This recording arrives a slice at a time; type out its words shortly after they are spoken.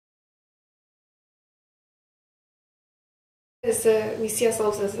We see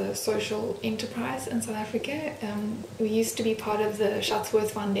ourselves as a social enterprise in South Africa. We used to be part of the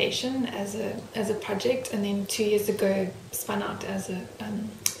Shuttleworth Foundation as a project, and then 2 years ago spun out as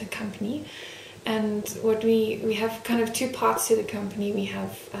a company. And what we have kind of two parts to the company. We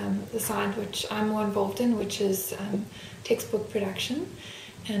have the side which I'm more involved in, which is textbook production.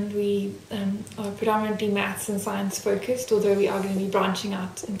 And we are predominantly maths and science focused, although we are going to be branching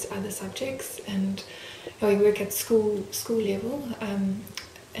out into other subjects. And we work at school level,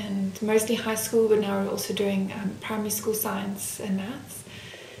 and mostly high school, but now we're also doing primary school science and maths.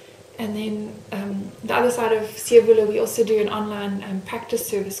 And then the other side of Siyavula, we also do an online practice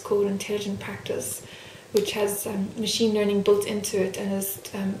service called Intelligent Practice, which has machine learning built into it and is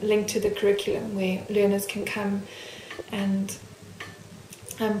linked to the curriculum, where learners can come and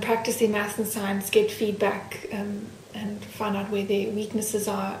practice their maths and science, get feedback, and find out where their weaknesses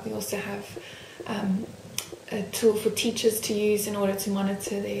are. We also have a tool for teachers to use in order to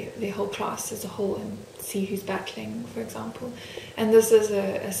monitor their whole class as a whole and see who's battling, for example. And this is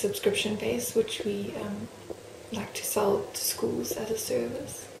a subscription base, which we like to sell to schools as a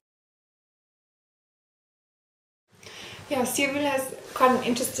service. Yeah, Siyavula has quite an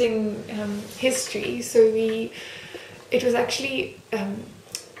interesting history. So it was actually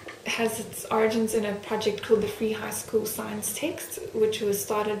has its origins in a project called the Free High School Science Text, which was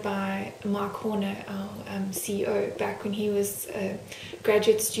started by Mark Horner, our CEO, back when he was a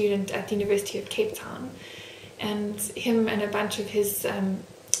graduate student at the University of Cape Town. And him and a bunch of his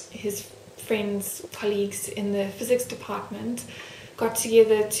friends, colleagues in the physics department got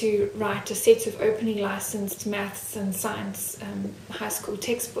together to write a set of openly licensed maths and science high school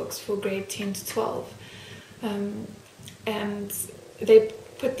textbooks for grade 10 to 12. And they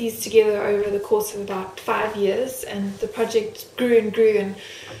put these together over the course of about 5 years, and the project grew and grew, and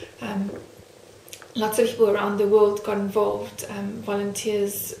lots of people around the world got involved,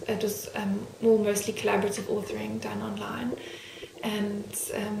 volunteers. It was all mostly collaborative authoring done online, and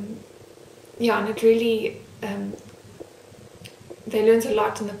and it really they learned a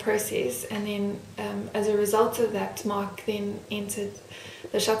lot in the process. And then as a result of that, Mark then entered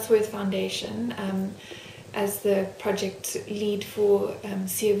the Shuttleworth Foundation as the project lead for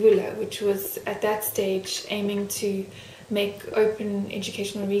Siyavula, which was at that stage aiming to make open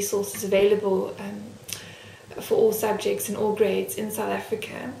educational resources available for all subjects and all grades in South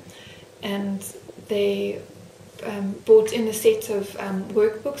Africa. And they brought in a set of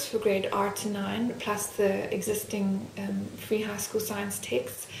workbooks for grade R to 9, plus the existing free high school science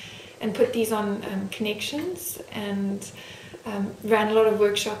texts, and put these on connections, and ran a lot of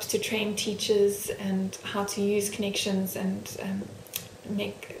workshops to train teachers and how to use connections and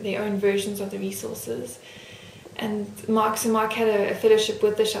make their own versions of the resources. And Mark had a fellowship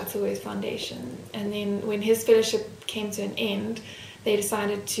with the Shuttleworth Foundation, and then when his fellowship came to an end, they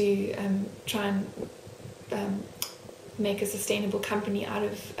decided to try and make a sustainable company out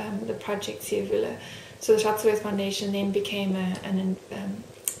of the project Siyavula. So the Shuttleworth Foundation then became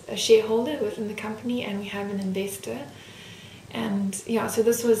a shareholder within the company, and we have an investor. And so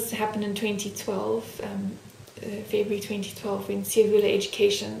this happened in 2012, February 2012, when Siyavula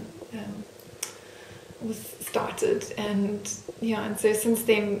Education was started. And so since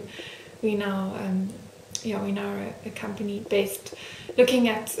then we now are a company based looking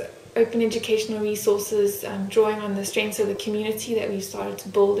at open educational resources, drawing on the strengths of the community that we've started to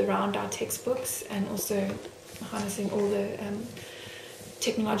build around our textbooks, and also harnessing all the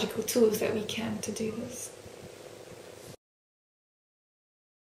technological tools that we can to do this.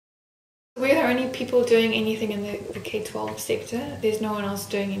 We're the only people doing anything in the K-12 sector. There's no one else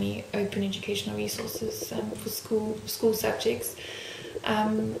doing any open educational resources for school subjects.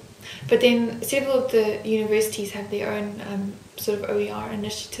 But then several of the universities have their own sort of OER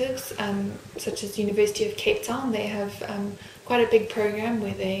initiatives, such as the University of Cape Town. They have quite a big program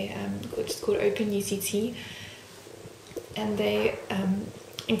where which is called Open UCT, and they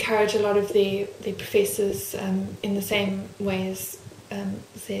encourage a lot of their professors in the same way as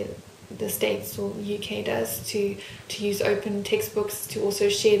the States or the UK does, to use open textbooks, to also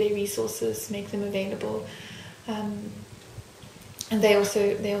share their resources, make them available. And they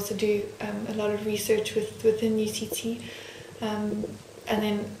also do a lot of research within UCT. And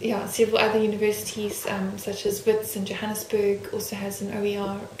then several other universities such as Wits in Johannesburg also has an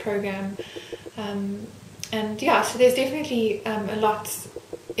OER program. So there's definitely a lot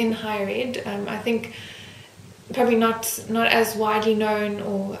in higher ed. I think probably not as widely known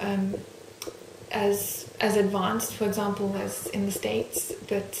or as advanced, for example, as in the States,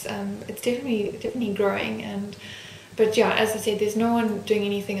 but it's definitely growing. But as I said, there's no one doing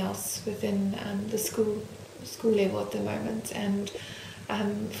anything else within the school school level at the moment. And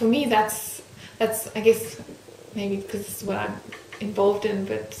for me, that's I guess maybe because it's what I'm involved in,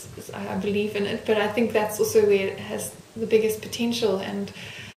 but I believe in it. But I think that's also where it has the biggest potential. And